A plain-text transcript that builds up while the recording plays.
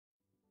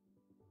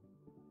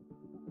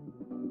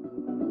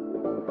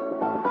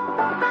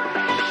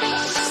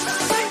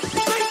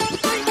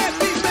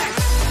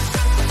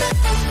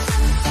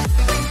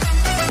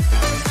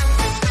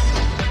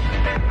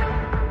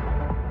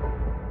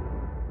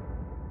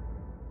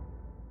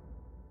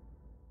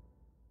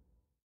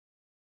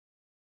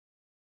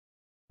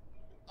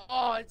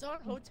Oh, it's on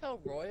Hotel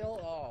Royal?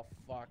 Oh,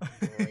 fuck.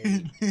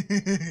 Great.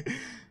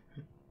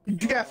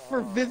 Yeah,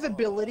 for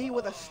visibility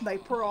with a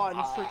sniper on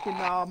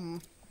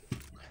freaking,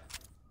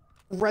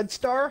 Red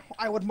Star,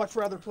 I would much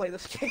rather play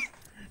this game.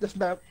 This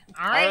map.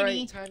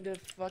 Alright, time to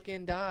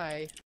fucking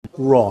die.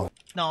 Wrong.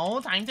 No,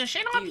 time to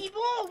shit on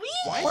people.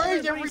 Wee! Where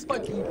is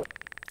everybody?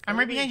 I'm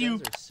right behind you.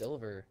 Guns are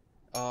silver.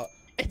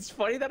 It's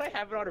funny that I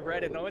have it on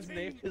red and Owen's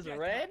name is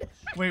red.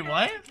 Wait,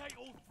 what?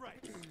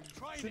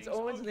 Since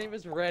Owen's name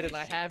is red and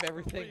I have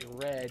everything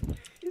red,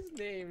 his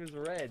name is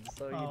red,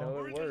 so you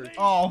know it works.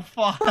 Oh,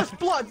 fuck. First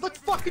blood, let's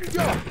fucking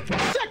go!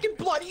 Second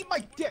blood, eat my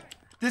dick!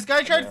 This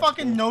guy tried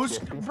fucking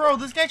Bro,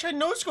 this guy tried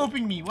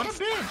no-scoping me. What a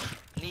bitch.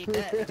 Need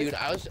that. Dude,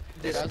 I was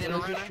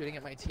literally just shooting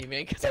at my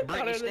teammate because I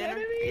thought it was an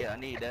enemy. Yeah, I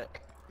need that.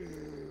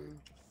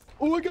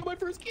 Oh, I got my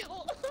first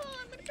kill. I'm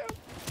gonna go.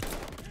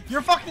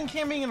 You're fucking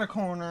camping in a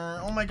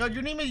corner. Oh my god,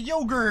 your name is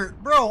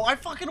Yogurt. Bro, I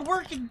fucking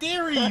work in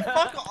dairy.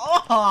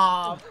 Fuck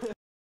off.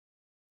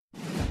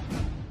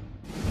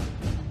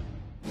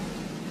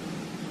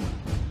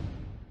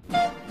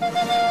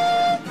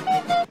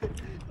 Oh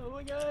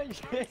my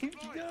gosh, James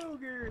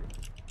Yogurt.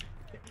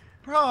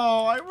 Bro,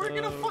 I work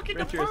in a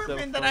fucking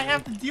apartment that I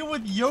have to deal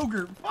with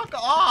yogurt. Fuck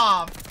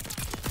off.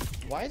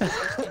 Why does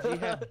STG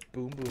have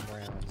boom boom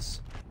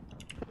rounds?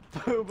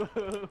 Boom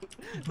boom.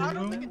 I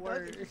don't think it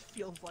does, it just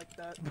feels like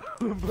that.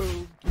 Boom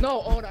boom.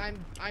 No, Owen,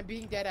 I'm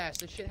being dead ass.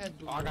 This shit has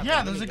boom boom.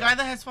 Yeah, there's a guy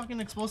that has fucking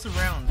explosive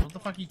rounds. What the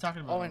fuck are you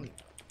talking about? Owen.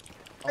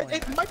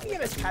 It might be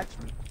an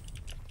attachment.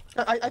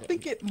 I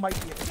think it might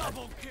be an attachment.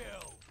 Double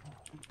kill.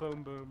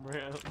 Boom boom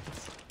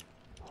rounds.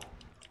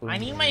 I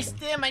need my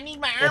stim. I need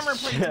my armor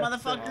plates,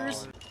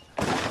 motherfuckers.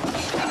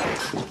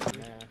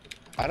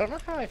 I don't know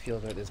how I feel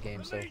about this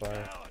game so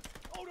far.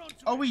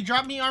 Oh, wait,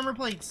 drop me armor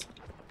plates.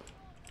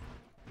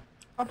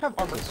 I don't have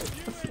armor.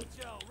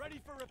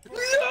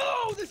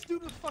 No! This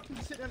dude was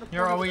fucking sitting in a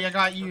Here, Owie, I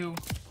got you.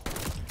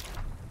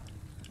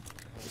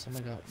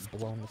 Someone got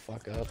blown the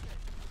fuck up.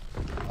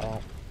 Oh.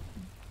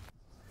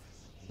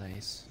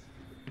 Nice.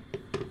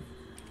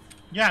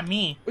 Yeah,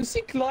 me. Was he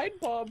Clyde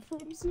Bob from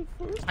the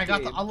first I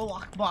got the game? Allahu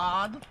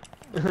Akbar.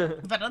 Very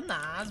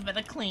nice,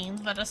 very clean,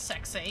 very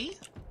sexy.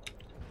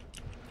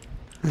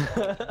 What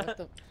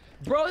the...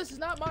 Bro, this is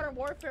not Modern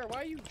Warfare.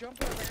 Why are you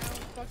jumping around,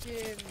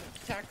 fucking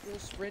tactical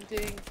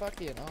sprinting,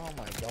 fucking... Oh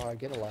my god,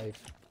 get a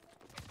life.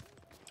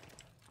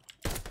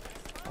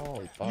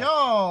 Holy fuck.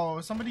 Yo,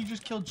 somebody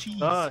just killed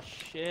Cheese. Oh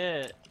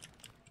shit.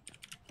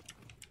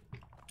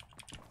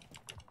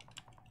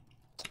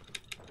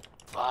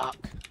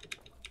 Fuck.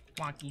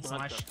 Wonky What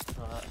smash. the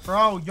fuck?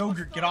 Bro,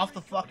 Yogurt, get off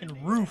the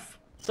fucking roof.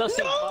 No!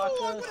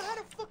 I would've had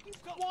a fucking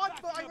squad,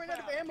 but I ran out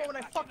of ammo and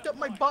I fucked up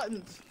my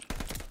buttons.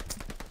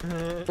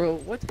 Bro,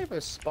 what type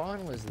of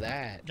spawn was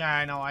that? Yeah,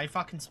 I know. I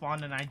fucking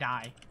spawned and I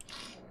die.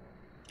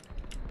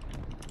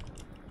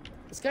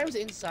 This guy was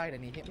inside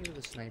and he hit me with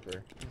a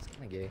sniper. It's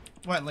kinda gay.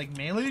 What, like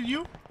meleeed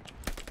you?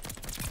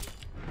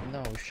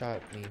 No,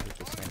 shot me with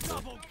the sniper.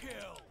 Double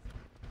kill.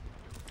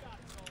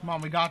 Come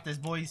on, we got this,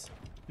 boys.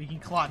 We can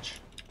clutch.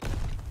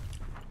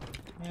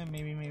 Yeah,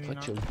 maybe Put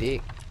not. your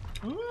dick.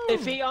 Ooh.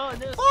 If he on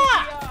this,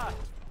 Fuck!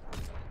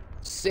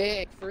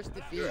 Sick, first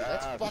defeat.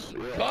 Let's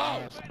fucking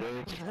go!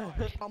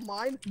 On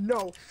mine?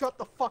 No, shut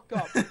the fuck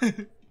up.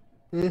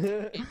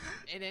 An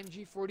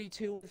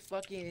MG42 with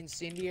fucking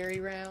incendiary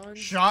rounds.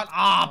 Shut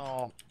up!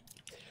 Oh.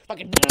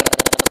 Fucking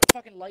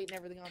lighting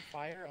everything on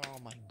fire. Oh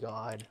my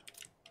god.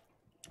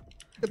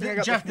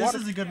 Jeff, this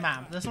is a good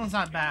map. This one's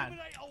not bad.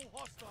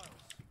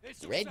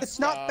 Red It's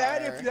not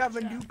bad if Star. you have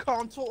a new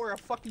console or a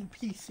fucking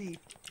PC.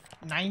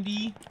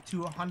 90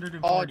 to 140.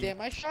 Oh damn,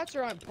 my shots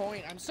are on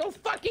point. I'm so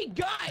fucking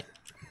good!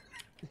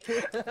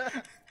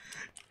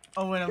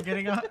 Oh wait, I'm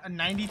getting a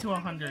 90 to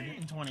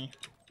 120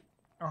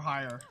 or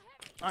higher.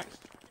 Nice.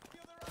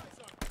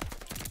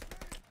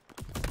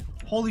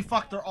 Holy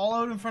fuck, they're all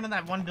out in front of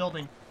that one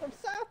building. I'm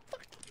so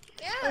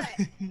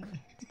fucking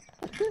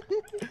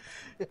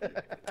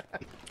good.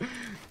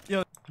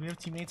 Yo, do we have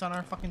teammates on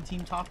our fucking team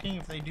talking?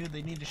 If they do,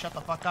 they need to shut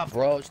the fuck up.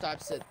 Bro,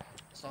 stop sitting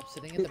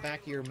at the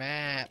back of your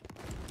map.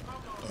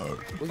 We're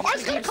I was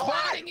just gonna keep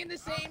spawning in the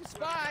same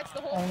spots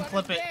the whole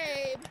Flip fucking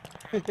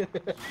it. game.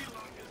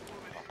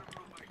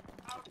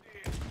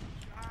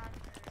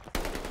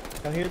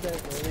 I hear that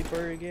early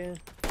bird again.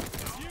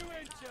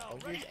 Oh,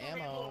 here's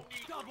ammo.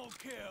 Double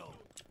kill.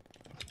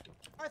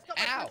 I got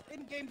my Ow. first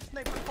in-game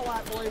sniper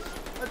collat, boys.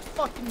 Let's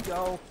fucking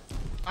go.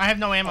 I have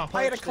no ammo.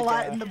 I had a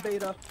collat in the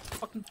beta.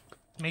 Fucking.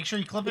 Make sure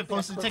you clip it,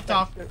 post it to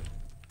TikTok.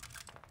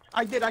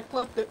 I did. I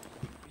clipped it.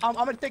 I'm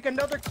gonna take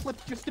another clip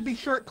just to be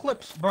sure it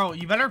clips. Bro,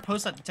 you better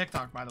post that to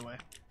TikTok, by the way.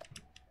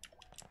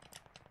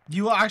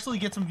 You will actually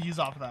get some views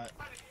off of that.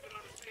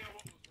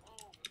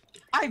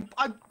 I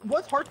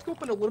was hard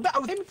scoping a little bit. I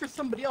was aiming for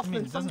somebody else, I mean,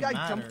 and it some doesn't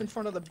guy jumped matter. in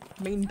front of the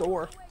main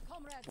door.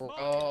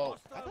 Bro,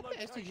 I thought the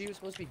STG was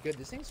supposed to be good.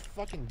 This thing's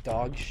fucking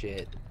dog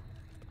shit.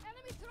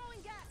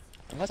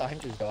 Unless I'm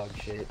just dog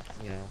shit,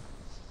 you know.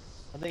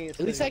 I think it's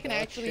At least I can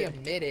dog actually shit.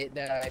 admit it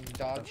that I'm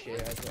dog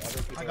shit. As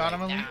other people I got are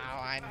him, like, Elite. no,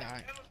 I'm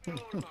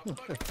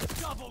not.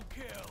 Double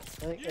kill.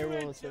 I think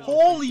everyone says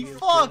Holy SCG is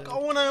fuck! good.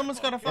 Oh, and I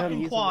almost got a Yeah, I'm fucking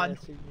using quad.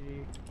 the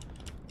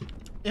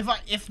SCG.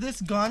 If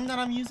this gun that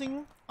I'm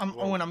using,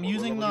 I'm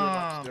using the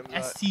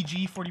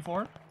SCG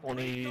 44.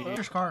 20.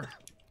 Your car.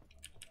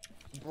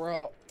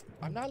 Bro,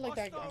 I'm not like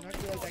that. I'm not gonna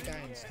be like that guy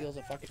and steals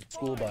a fucking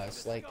school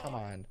bus. Like, come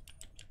on.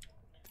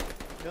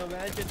 No,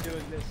 imagine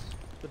doing this.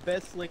 The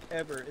best lick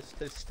ever is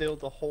to steal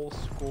the whole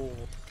school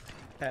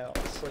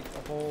house, like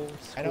the whole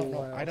school I don't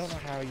know. house. I don't know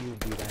how you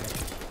do that.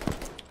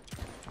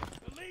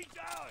 The lead's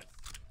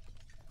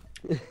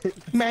ours.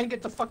 Man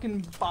gets a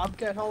fucking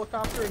Bobcat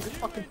helicopter and just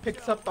fucking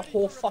picks up the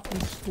whole fucking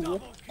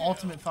school.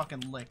 Ultimate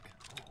fucking lick.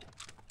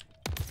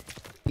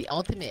 The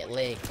ultimate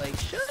lick. Like,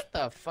 shut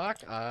the fuck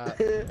up.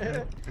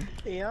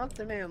 The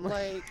ultimate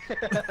Like,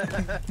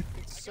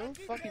 it's so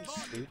fucking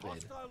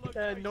stupid.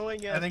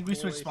 annoying I think we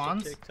switched voice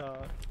spawns. of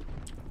TikTok.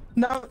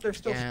 No, they're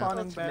still Yeah.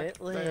 spawning back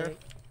Ultimate there. lick.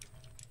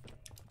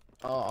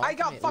 Oh, I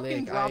got ultimate fucking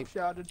lick, drop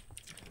shotted.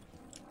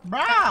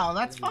 Bro,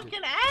 that's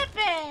fucking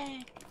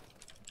epic!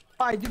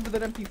 I did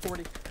with an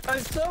MP40. I'm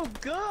so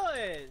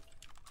good.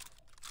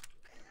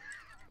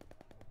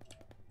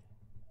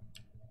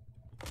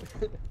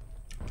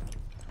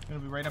 Gonna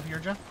be right up here,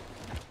 Jeff.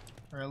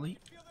 Or Elite.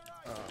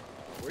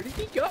 Where did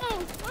he go?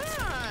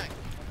 Fuck!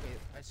 Okay,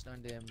 I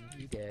stunned him.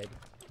 He dead.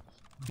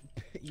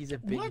 He's a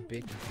big What?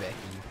 bitch,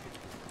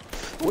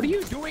 Becky. What are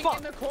you doing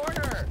in the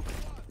corner?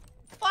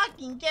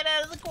 Fucking get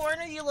out of the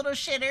corner, you little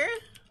shitter!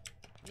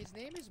 His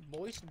name is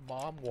Moist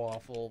Mom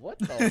Waffle. What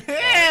the fuck?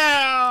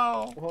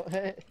 Ew!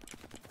 What?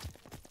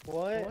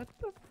 What? What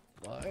the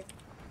fuck?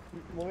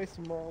 Moist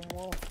mom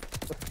wall.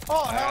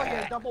 Oh hell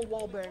yeah, double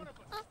wallbang.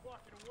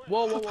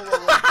 Whoa, whoa, whoa, whoa,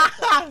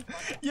 whoa.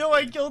 Yo,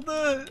 I killed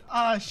the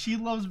She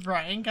Loves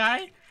Brian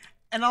guy,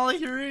 and all I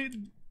hear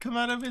come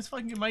out of his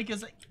fucking mic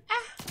is like,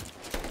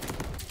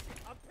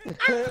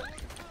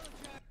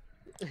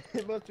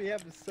 It must be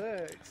having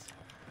sex.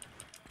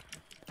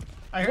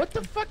 I heard, What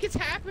the fuck is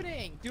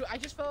happening? Dude, I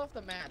just fell off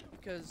the map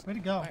because... way to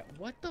go.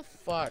 What the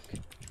fuck?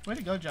 Way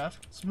to go, Jeff.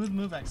 Smooth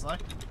move,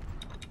 X-Luck.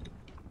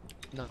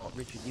 No,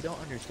 Richard, you don't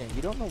understand.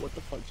 You don't know what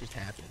the fuck just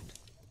happened.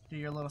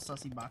 You're your little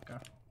sussy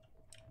baka.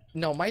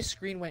 No, my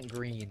screen went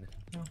green.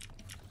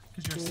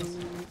 Cause you're a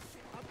sussy.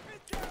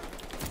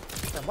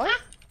 What?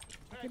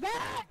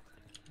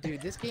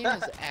 Dude, this game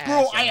is ass.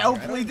 Bro, I don't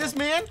outplayed this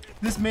man.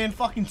 This man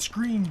fucking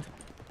screamed.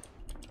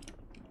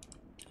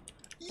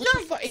 What the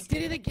fuck? It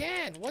did it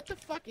again. What the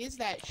fuck is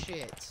that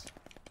shit?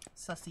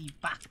 Sussy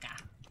baka.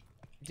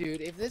 Dude,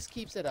 if this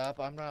keeps it up,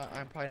 I'm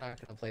probably not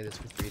gonna play this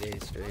for 3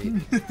 days straight.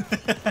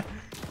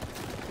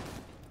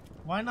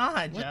 Why not,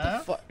 What the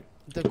Jeff? fuck?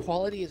 The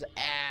quality is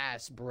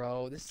ass,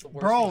 bro. This is the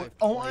worst Bro, thing I've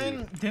played.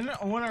 Owen, didn't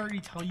Owen already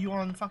tell you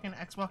on fucking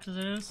Xbox as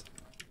it is?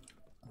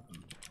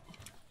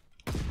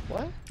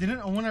 What?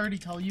 Didn't Owen already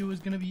tell you it was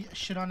gonna be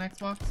shit on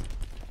Xbox?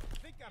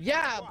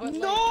 Yeah, but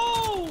No!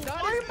 like,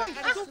 not Why as am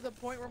I bad as to the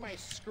point where my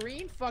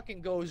screen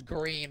fucking goes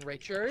green,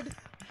 Richard.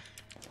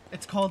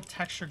 It's called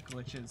texture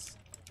glitches.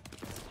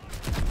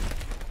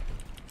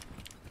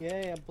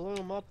 Yeah, blew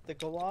him up the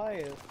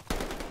Goliath.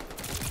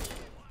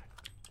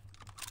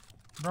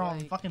 Bro, I'm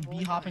Like, fucking oh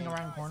bee-hopping my-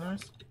 around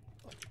corners.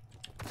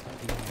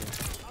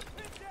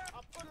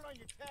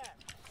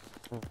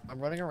 I'm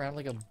running around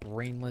like a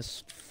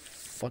brainless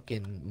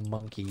fucking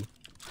monkey.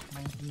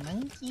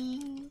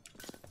 Monkey.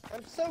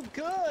 I'm so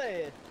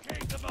good.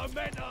 Keep the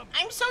momentum.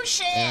 I'm so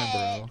shit!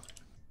 Yeah,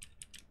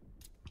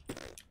 bro.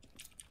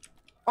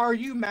 Are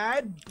you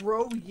mad,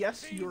 bro?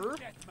 Yes, you're.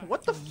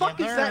 What the fuck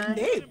is that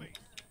name?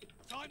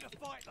 Time to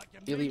fight like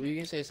Elite, were you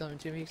gonna say something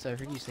to me? Because I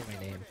heard you say my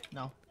name.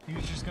 No, he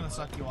was just gonna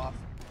suck you off.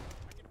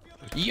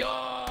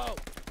 Yo!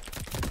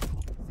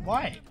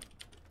 Why?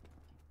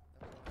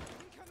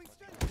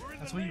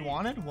 That's what you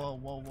wanted? Whoa,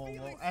 whoa, whoa,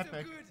 whoa,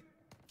 epic.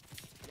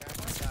 Yeah, I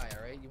wanna die,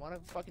 alright? You wanna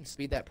fucking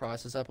speed that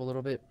process up a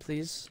little bit,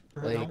 please?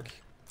 No. Like...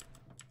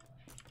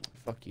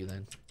 Fuck you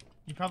then.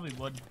 You probably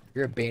would.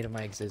 You're a bane of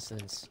my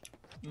existence.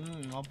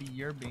 I'll be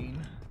your bane.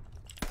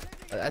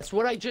 That's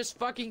what I just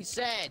fucking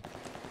said!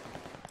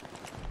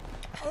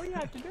 All you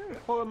have to do is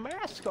put a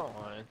mask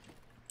on.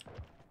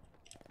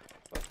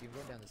 Fuck you, I'm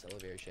going down this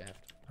elevator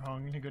shaft. Oh,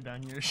 I'm gonna go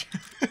down here.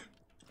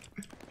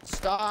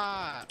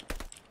 Stop!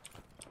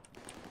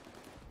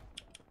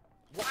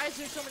 Why is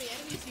there so many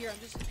enemies here? I'm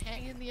just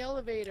hanging in the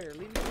elevator.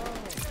 Leave me alone.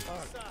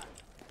 Fuck.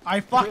 I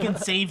fucking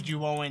saved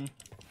you, Owen.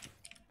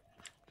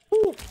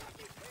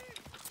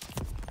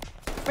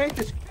 Man,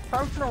 just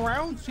crouching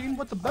around, seeing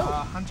what's about.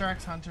 Hunter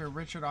x Hunter,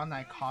 Richard on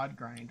that COD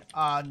grind.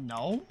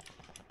 No.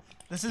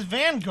 This is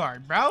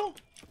Vanguard, bro.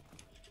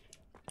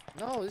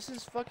 No, this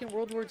is fucking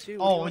World War II. What do you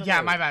Oh, wanna yeah,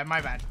 know? my bad, my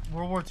bad.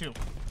 World War II.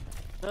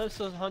 No, this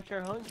is Hunter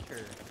x Hunter.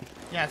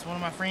 Yeah, it's one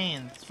of my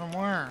friends from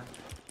work.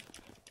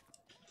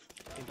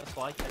 He just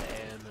like that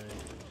anime.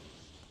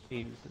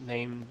 He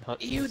named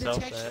Ew, the himself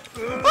text.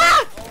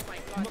 that. Oh my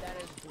god, that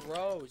is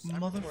gross. I'm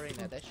Motherfucker. recording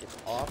that. That shit's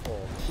awful.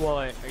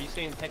 What? Are you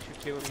saying texture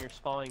 2 when you're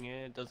spawning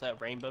in? It does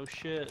that rainbow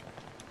shit?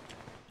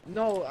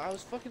 No, I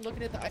was fucking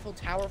looking at the Eiffel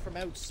Tower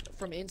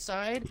from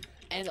inside,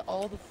 and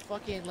all the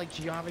fucking like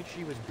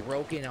geometry was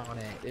broken on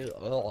it.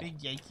 Ugh. Big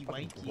yikey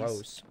Fucking wikeys.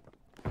 gross.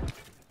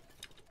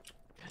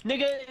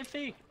 Nigga,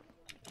 iffy.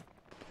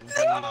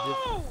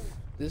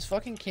 This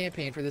fucking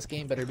campaign for this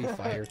game better be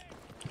fired.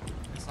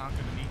 It's not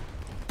gonna be.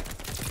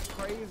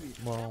 Crazy.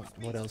 Well,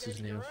 what else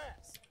is new?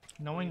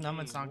 Knowing them,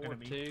 it's not gonna War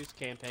be. 2's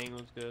campaign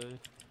was good.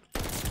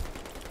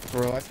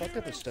 Bro, I fucked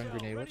up a stun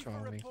grenade. What's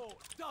wrong with me?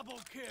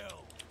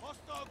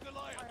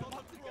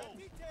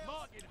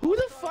 Who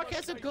the fuck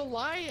has a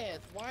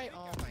Goliath? Why?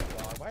 Oh my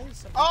god. Why is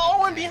something?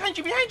 Oh, and behind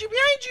you, behind you,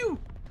 behind you!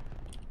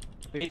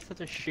 Wait for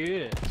the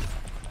shit.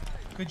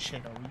 Good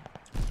shit, Owie.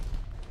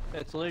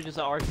 It's literally just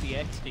an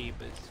RCXD,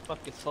 but it's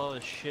fucking slow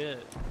as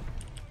shit.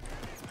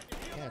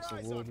 Yeah, it's a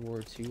World War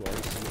II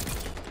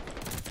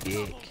RC.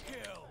 Dick.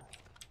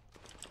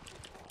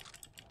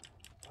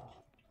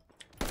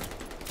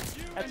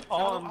 That's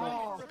all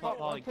I'm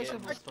probably getting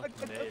this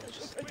fucking day. It's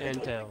just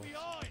intel.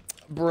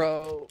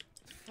 Bro.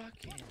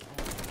 Fucking.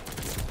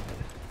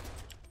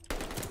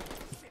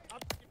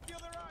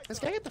 This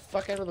guy get the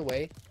fuck out of the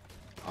way.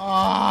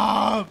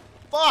 Oh,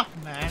 fuck,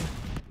 man.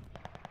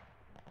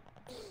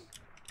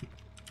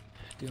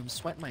 Dude, I'm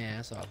sweating my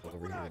ass off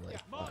over here. Like,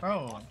 fuck.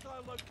 Bro,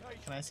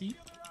 can I see?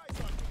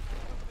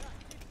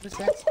 What's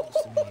that supposed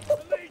to mean?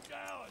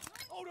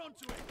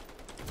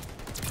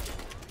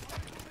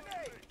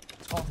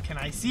 Oh, can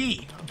I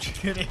see? I'm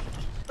kidding.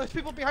 There's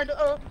people behind it.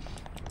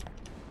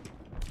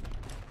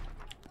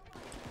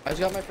 I just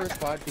got my first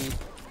quad feed.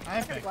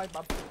 I think. Glide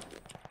bomb.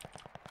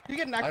 You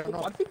get an I actual don't know.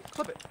 quad feed?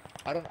 Clip it.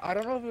 I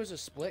don't know if it was a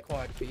split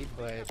quad feed,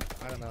 but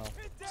I don't know.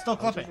 Still I'll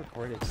clip just it.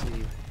 record it,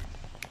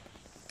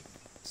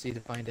 see to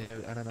find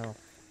out. I don't know.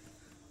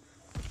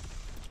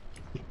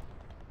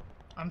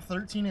 I'm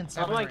 13 and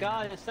 7. Oh my right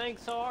god, now. this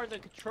thing's so hard to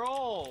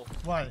control!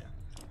 What?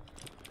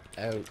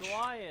 Ouch.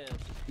 Goliath!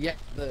 Yeah,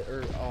 oh, I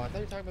thought you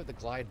were talking about the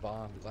glide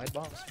bomb. The glide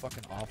bomb is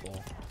fucking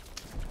awful.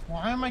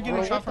 Why am I getting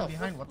Bro, shot what from the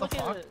behind? What the Look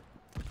at fuck? it.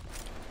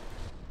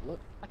 Look.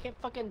 I can't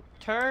fucking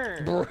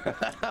turn! Bro,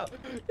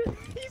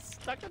 he's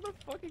stuck in the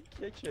fucking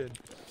kitchen.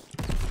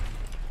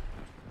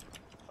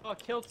 Oh, I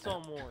killed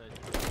someone.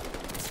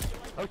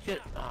 Oh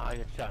shit! Ah, I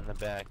got shot in the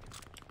back.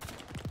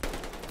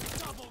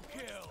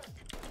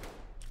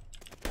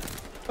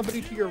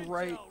 Somebody to your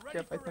right,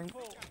 Jeff, I think.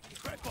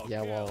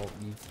 Yeah, well,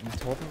 you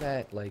told me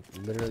that like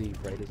literally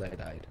right as I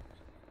died.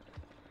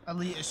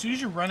 Ali, as soon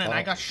as you run in,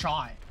 I Oh. got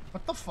shot.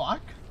 What the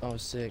fuck? Oh,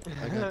 sick.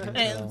 I got And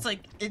intel. it's like,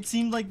 it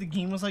seemed like the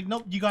game was like,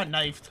 nope, you got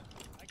knifed.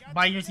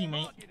 By your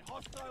teammate.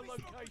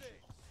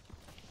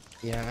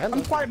 Yeah, I love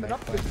I'm climbing my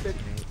up this quad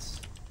bitch.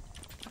 teammates.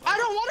 I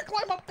don't want to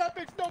climb up that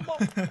bitch no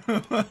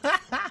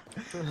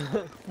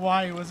more!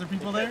 Why? Was there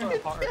people there?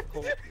 It's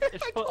hardcore.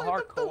 It's I put climbed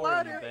up the hardcore in the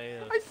ladder.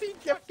 beta. I see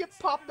Jeff get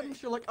popped and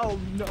you're like, oh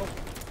no.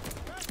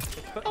 It's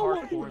put Oh,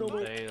 hardcore in the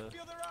no. beta.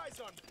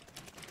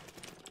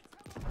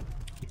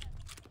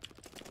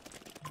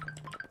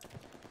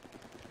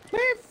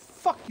 Man,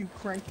 fuck you,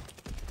 Crank.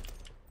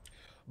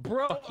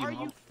 Bro, Fuck you, are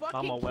you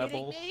fucking Mama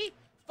kidding Webble. me?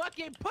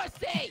 Fucking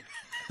pussy!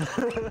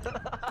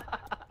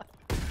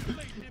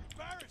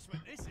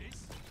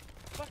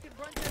 Fucking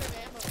runs out of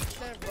ammo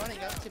instead of running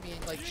up to me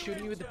and like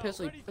shooting me with the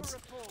pistol. He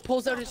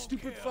pulls out his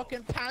stupid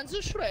fucking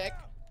Panzer Shrek.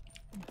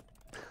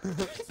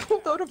 He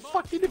pulled out a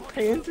fucking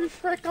Panzer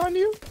Shrek on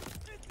you?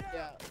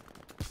 Yeah.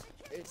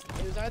 It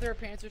was either a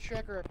Panzer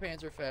Shrek or a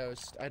Panzer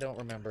Faust. I don't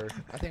remember.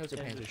 I think it was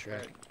a Panzer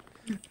Shrek.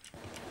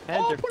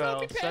 Panzer put up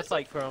your Faust, that's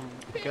like from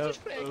Panzer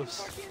Shrek and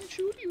Ghost. fucking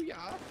shoot you,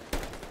 yeah.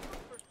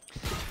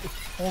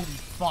 Holy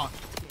fuck.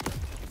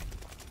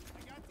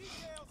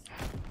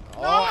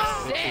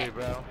 Oh, Victory, sick!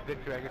 bro.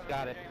 Victory, I just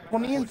got it.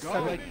 20 and You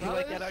 7.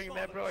 like that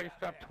argument, bro? I just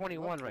dropped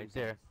 21 right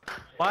there.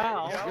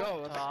 Wow! Let's go,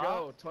 let's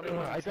go.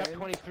 21. I dropped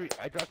 23.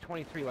 I dropped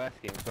 23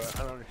 last game, so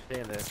I don't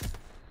understand this.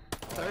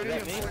 30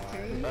 and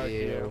 14. Fuck You.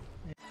 you.